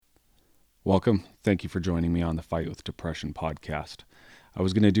Welcome. Thank you for joining me on the Fight with Depression podcast. I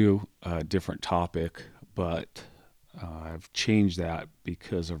was going to do a different topic, but I've changed that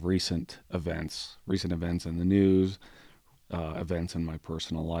because of recent events in the news, events in my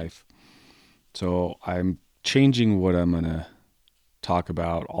personal life. So I'm changing what I'm going to talk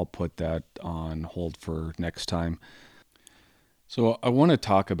about. I'll put that on hold for next time. So I want to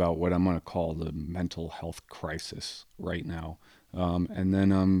talk about what I'm going to call the mental health crisis right now. And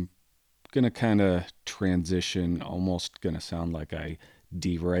then I'm going to kind of transition, almost going to sound like I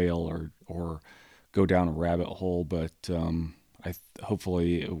derail or go down a rabbit hole, but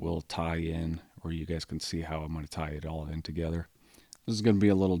hopefully it will tie in, or you guys can see how I'm going to tie it all in together. This is going to be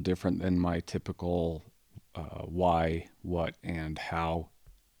a little different than my typical why, what, and how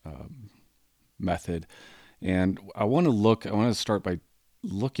method. And I want to start by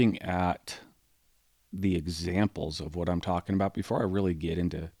looking at the examples of what I'm talking about before I really get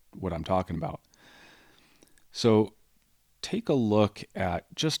into what I'm talking about. So take a look at,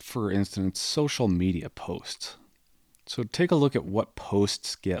 just for instance, social media posts. So take a look at what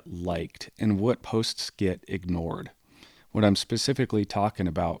posts get liked and what posts get ignored. What I'm specifically talking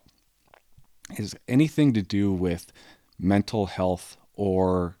about is anything to do with mental health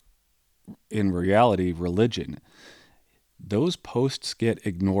or, in reality, religion. Those posts get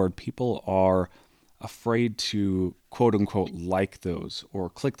ignored. People are afraid to quote unquote like those or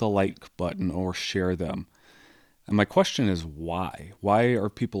click the like button or share them. And my question is why? Why are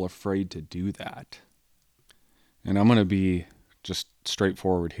people afraid to do that? And I'm going to be just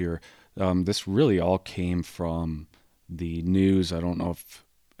straightforward here. This really all came from the news. I don't know if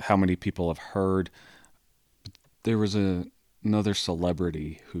how many people have heard. There was another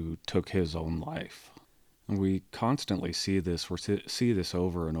celebrity who took his own life. And we constantly see this. See this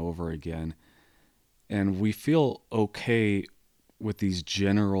over and over again. And we feel okay with these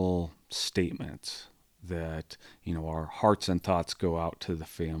general statements that, our hearts and thoughts go out to the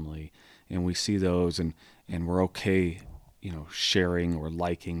family, and we see those and we're okay, sharing or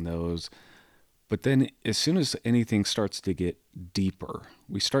liking those. But then as soon as anything starts to get deeper,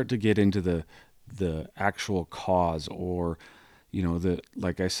 we start to get into the actual cause, or the,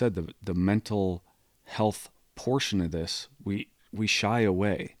 like I said, the mental health portion of this, we shy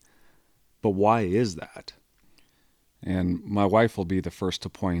away. But why is that? And my wife will be the first to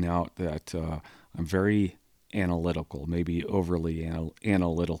point out that I'm very analytical, maybe overly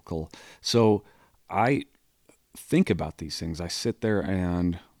analytical. So I think about these things. I sit there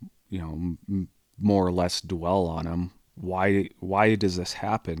and, more or less dwell on them. Why does this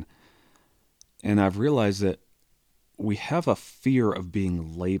happen? And I've realized that we have a fear of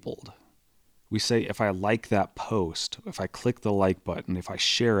being labeled. We say, if I like that post, if I click the like button, if I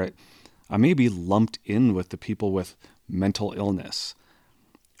share it, I may be lumped in with the people with mental illness.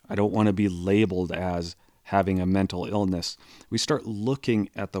 I don't want to be labeled as having a mental illness. We start looking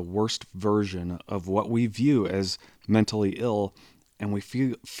at the worst version of what we view as mentally ill, and we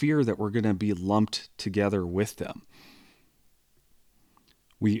fear that we're going to be lumped together with them.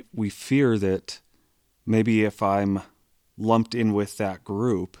 We fear that maybe if I'm lumped in with that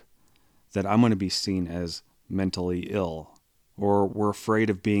group, that I'm going to be seen as mentally ill, or we're afraid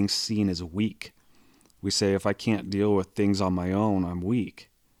of being seen as weak. We say, if I can't deal with things on my own, I'm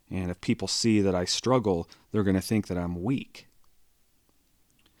weak. And if people see that I struggle, they're going to think that I'm weak.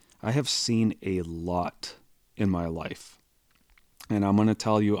 I have seen a lot in my life. And I'm going to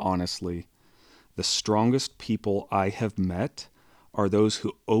tell you honestly, the strongest people I have met are those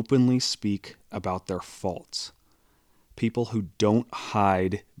who openly speak about their faults. People who don't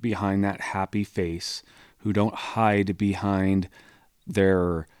hide behind that happy face, who don't hide behind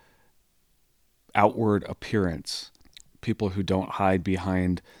their outward appearance, people who don't hide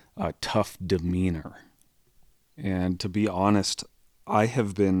behind a tough demeanor. And to be honest, I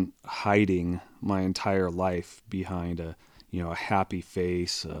have been hiding my entire life behind a happy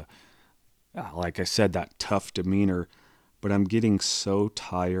face, like I said, that tough demeanor. But I'm getting so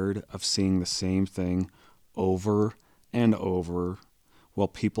tired of seeing the same thing over and over while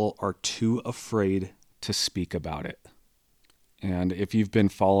people are too afraid to speak about it. And if you've been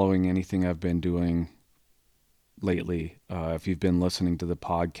following anything I've been doing lately, if you've been listening to the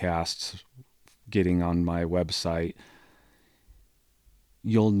podcasts, getting on my website,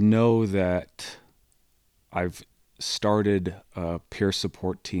 you'll know that I've started a peer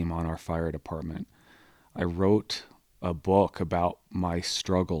support team on our fire department. I wrote a book about my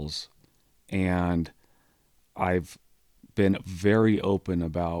struggles, and I've been very open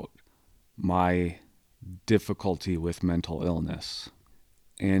about my difficulty with mental illness.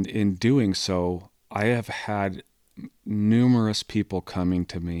 And in doing so, I have had numerous people coming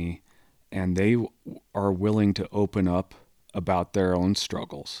to me and they are willing to open up about their own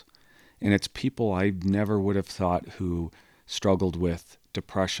struggles. And it's people I never would have thought who struggled with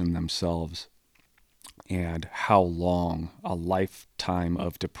depression themselves, and how long a lifetime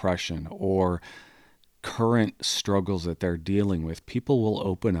of depression or current struggles that they're dealing with. People will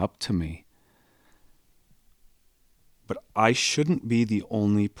open up to me. But I shouldn't be the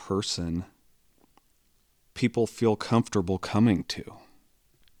only person people feel comfortable coming to.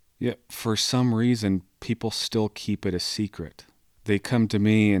 Yet for some reason, people still keep it a secret. They come to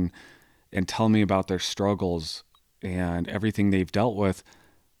me and tell me about their struggles and everything they've dealt with,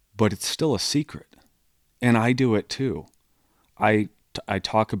 but it's still a secret. And I do it too. I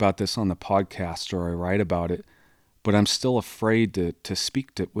talk about this on the podcast or I write about it, but I'm still afraid to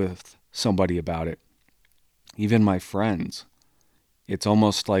speak with somebody about it. Even my friends. It's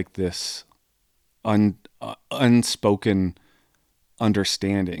almost like this unspoken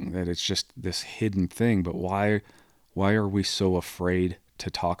understanding that it's just this hidden thing. But why are we so afraid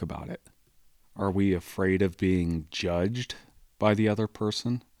to talk about it? Are we afraid of being judged by the other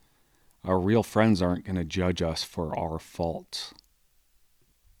person? Our real friends aren't going to judge us for our faults.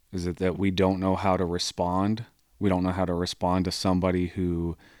 Is it that we don't know how to respond? We don't know how to respond to somebody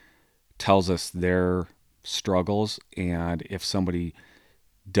who tells us their struggles, and if somebody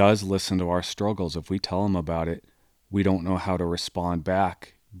does listen to our struggles, if we tell them about it, we don't know how to respond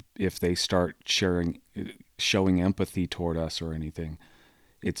back if they start showing empathy toward us or anything.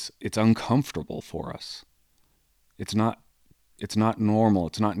 It's uncomfortable for us. It's not normal.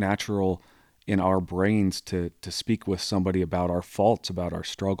 It's not natural in our brains to speak with somebody about our faults, about our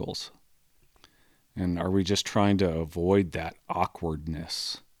struggles. And are we just trying to avoid that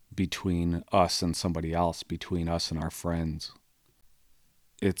awkwardness between us and somebody else, between us and our friends?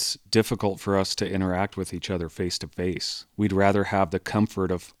 It's difficult for us to interact with each other face to face. We'd rather have the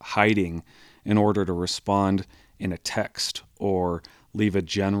comfort of hiding in order to respond in a text or leave a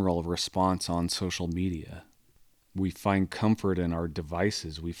general response on social media. We find comfort in our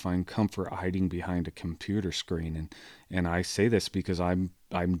devices. We find comfort hiding behind a computer screen. And I say this because I'm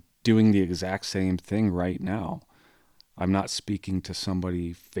doing the exact same thing right now. I'm not speaking to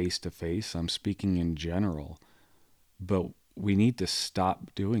somebody face to face. I'm speaking in general. But we need to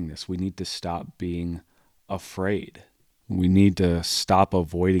stop doing this. We need to stop being afraid. We need to stop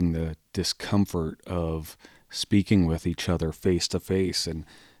avoiding the discomfort of speaking with each other face to face and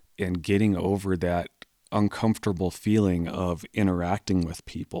getting over that uncomfortable feeling of interacting with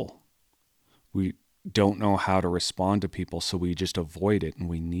people. We don't know how to respond to people, so we just avoid it, and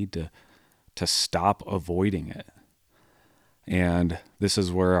we need to stop avoiding it. And this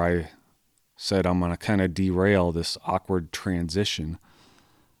is where I said I'm going to kind of derail this awkward transition,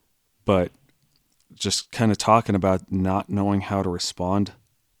 but just kind of talking about not knowing how to respond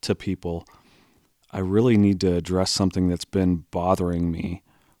to people, I really need to address something that's been bothering me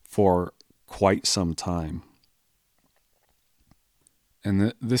for quite some time.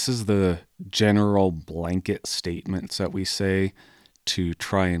 And this is the general blanket statements that we say to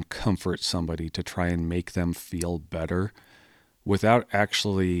try and comfort somebody, to try and make them feel better without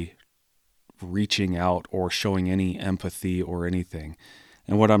actually reaching out or showing any empathy or anything.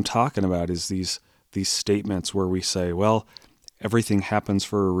 And what I'm talking about is these statements where we say, well, everything happens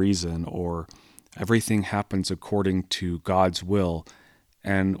for a reason, or everything happens according to God's will.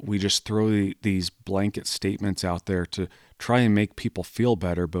 And we just throw these blanket statements out there to try and make people feel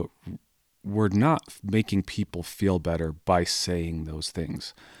better, but we're not making people feel better by saying those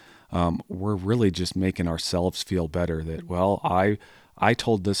things. We're really just making ourselves feel better that, well, I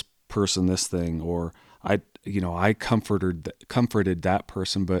told this person this thing, or I comforted that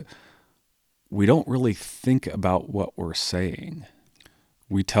person, but we don't really think about what we're saying.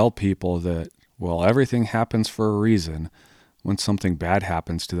 We tell people that, well, everything happens for a reason when something bad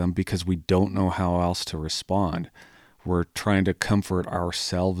happens to them because we don't know how else to respond. We're trying to comfort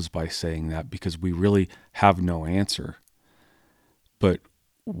ourselves by saying that because we really have no answer. But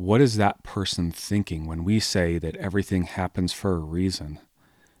what is that person thinking when we say that everything happens for a reason?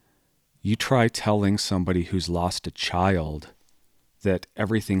 You try telling somebody who's lost a child that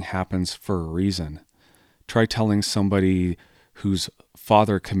everything happens for a reason. Try telling somebody whose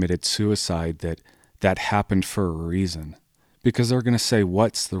father committed suicide that happened for a reason. Because they're going to say,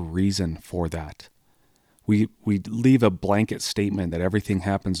 what's the reason for that? We leave a blanket statement that everything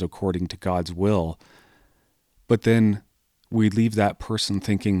happens according to God's will, but then we leave that person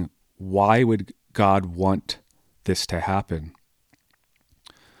thinking, why would God want this to happen?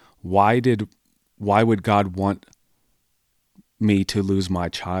 Why would God want me to lose my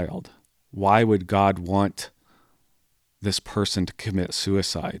child? Why would God want this person to commit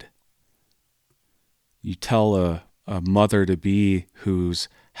suicide? You tell a mother-to-be who's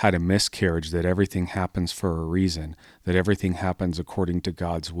had a miscarriage that everything happens for a reason, that everything happens according to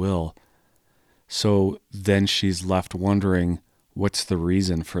God's will. So then she's left wondering, what's the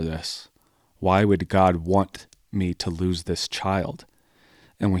reason for this? Why would God want me to lose this child?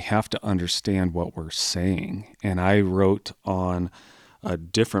 And we have to understand what we're saying. And I wrote on a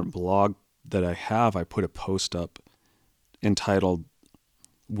different blog that I have, I put a post up entitled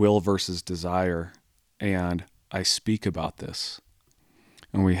Will versus Desire, and I speak about this.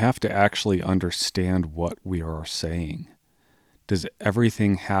 And we have to actually understand what we are saying. Does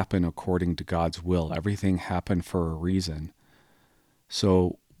everything happen according to God's will? Everything happen for a reason.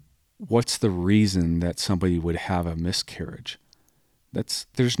 So what's the reason that somebody would have a miscarriage?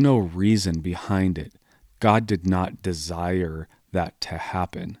 There's no reason behind it. God did not desire that to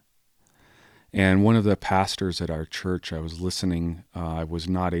happen. And one of the pastors at our church, I was listening, I was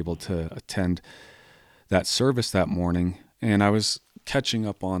not able to attend that service that morning, and I was catching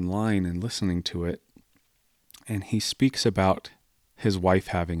up online and listening to it, and he speaks about his wife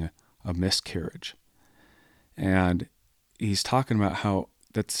having a miscarriage. And he's talking about how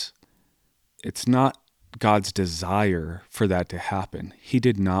it's not God's desire for that to happen. He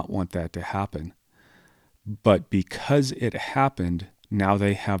did not want that to happen. But because it happened, now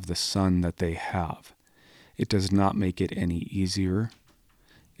they have the son that they have. It does not make it any easier.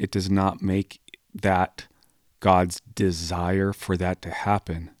 It does not make that God's desire for that to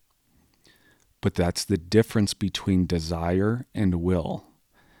happen. But that's the difference between desire and will.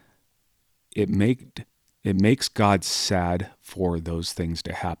 It makes God sad for those things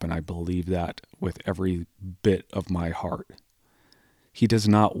to happen. I believe that with every bit of my heart. He does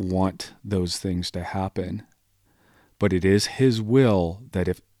not want those things to happen. But it is his will that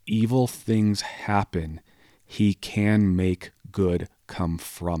if evil things happen, he can make good come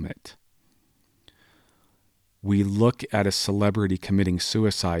from it. We look at a celebrity committing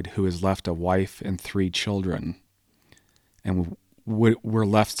suicide who has left a wife and 3 children, and we're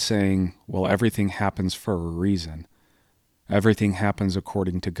left saying, well, everything happens for a reason. Everything happens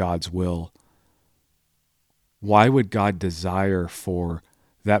according to God's will. Why would God desire for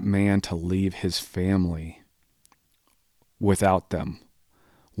that man to leave his family without them,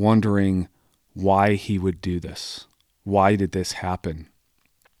 wondering why he would do this? Why did this happen?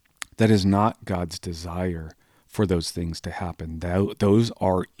 That is not God's desire for those things to happen. Those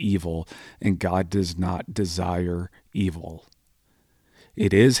are evil, and God does not desire evil.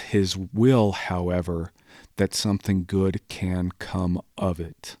 It is his will, however, that something good can come of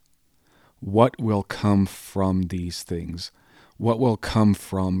it. What will come from these things? What will come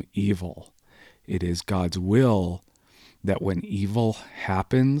from evil? It is God's will that when evil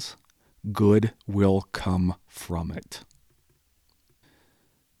happens, good will come from it.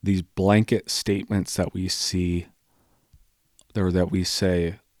 These blanket statements that we see, or that we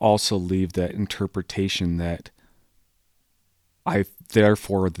say, also leave that interpretation that I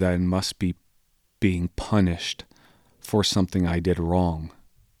therefore then must be being punished for something I did wrong.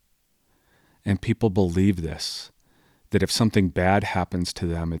 And people believe this, that if something bad happens to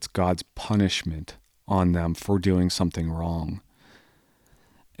them, it's God's punishment on them for doing something wrong.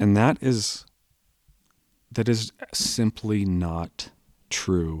 And that is simply not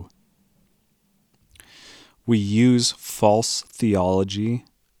true. We use false theology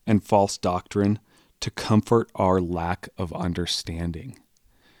and false doctrine to comfort our lack of understanding.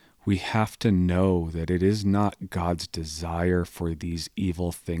 We have to know that it is not God's desire for these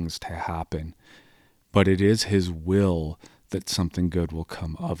evil things to happen, but it is his will that something good will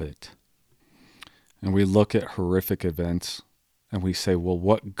come of it. And we look at horrific events and we say, well,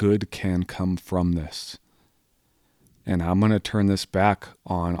 what good can come from this? And I'm going to turn this back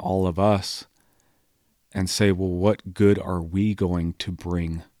on all of us and say, well, what good are we going to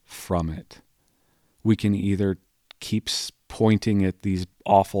bring from it? We can either keep pointing at these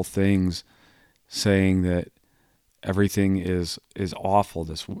awful things, saying that everything is awful,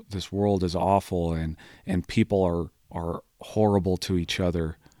 this world is awful, and people are horrible to each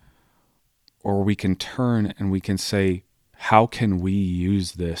other. Or we can turn and we can say, how can we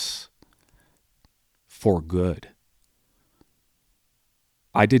use this for good?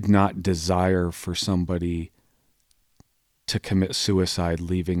 I did not desire for somebody to commit suicide,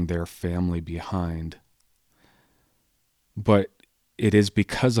 leaving their family behind. But it is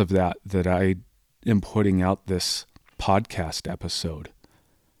because of that I am putting out this podcast episode.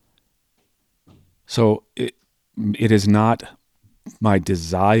 So it is not my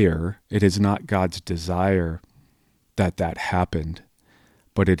desire, it is not God's desire that happened,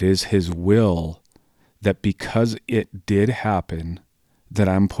 but it is his will that because it did happen, that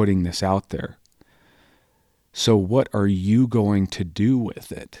I'm putting this out there. So what are you going to do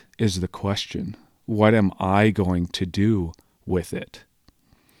with it is the question. What am I going to do with it?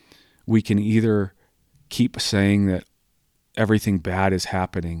 We can either keep saying that everything bad is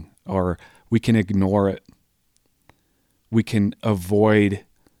happening, or we can ignore it. We can avoid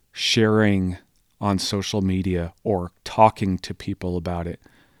sharing on social media or talking to people about it.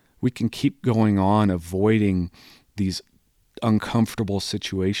 We can keep going on avoiding these uncomfortable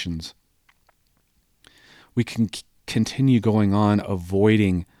situations. We can continue going on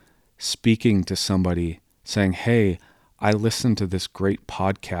avoiding speaking to somebody, saying, hey, I listened to this great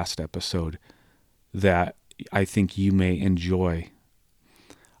podcast episode that I think you may enjoy.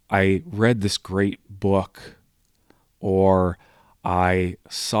 I read this great book, or I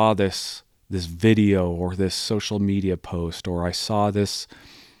saw this video or this social media post, or I saw this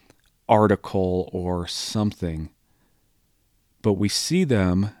article or something. But we see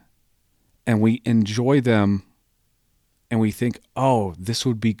them and we enjoy them and we think, oh, this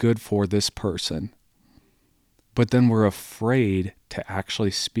would be good for this person. But then we're afraid to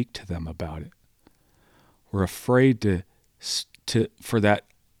actually speak to them about it. We're afraid to for that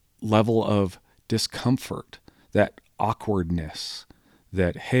level of discomfort, that awkwardness,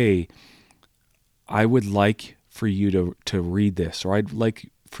 that, hey, I would like for you to read this, or I'd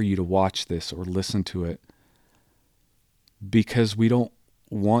like for you to watch this or listen to it, because we don't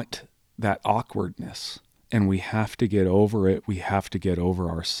want that awkwardness, and we have to get over it. We have to get over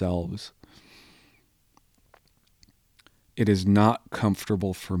ourselves. It is not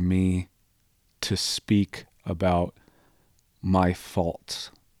comfortable for me to speak about my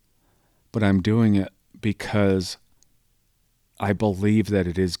faults, but I'm doing it because I believe that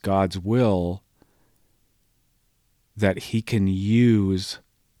it is God's will that He can use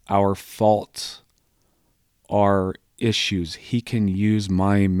our faults, our issues. He can use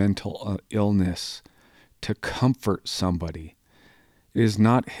my mental illness to comfort somebody. It is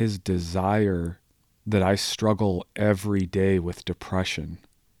not His desire that I struggle every day with depression.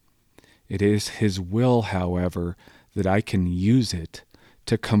 It is His will, however, that I can use it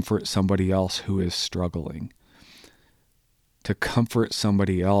to comfort somebody else who is struggling, to comfort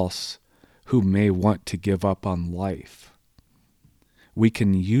somebody else who may want to give up on life. We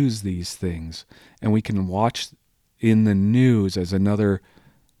can use these things, and we can watch in the news as another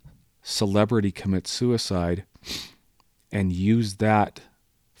celebrity commits suicide and use that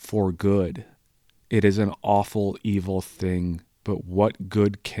for good. It is an awful, evil thing, but what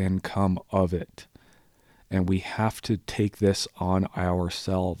good can come of it? And we have to take this on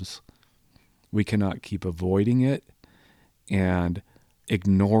ourselves. We cannot keep avoiding it and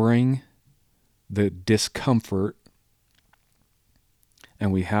ignoring the discomfort,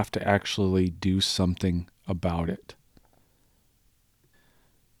 and we have to actually do something about it.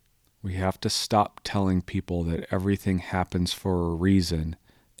 We have to stop telling people that everything happens for a reason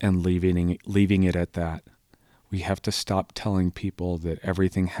and leaving it at that. We have to stop telling people that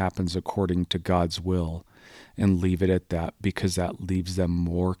everything happens according to God's will and leave it at that, because that leaves them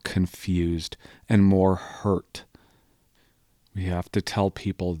more confused and more hurt. We have to tell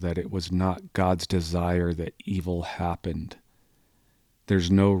people that it was not God's desire that evil happened.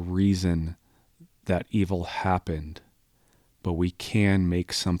 There's no reason that evil happened, but we can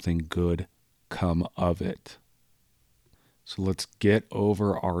make something good come of it. So let's get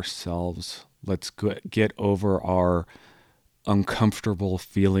over ourselves. Let's get over our uncomfortable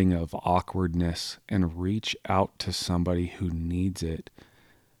feeling of awkwardness and reach out to somebody who needs it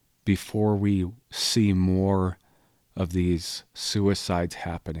before we see more of these suicides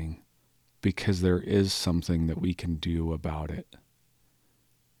happening, because there is something that we can do about it.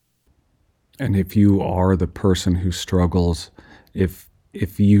 And if you are the person who struggles, if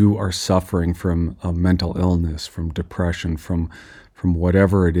you are suffering from a mental illness, from depression, from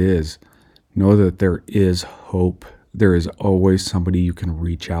whatever it is, know that there is hope. There is always somebody you can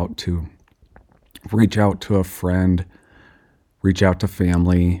reach out to. Reach out to a friend, reach out to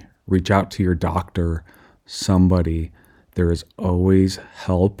family, reach out to your doctor, somebody. There is always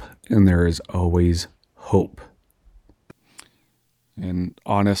help, and there is always hope. And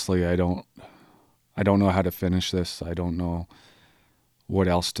honestly, I don't know how to finish this. I don't know what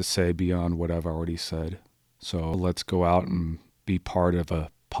else to say beyond what I've already said. So let's go out and be part of a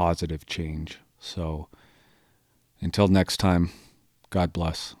positive change. So until next time, God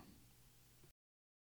bless.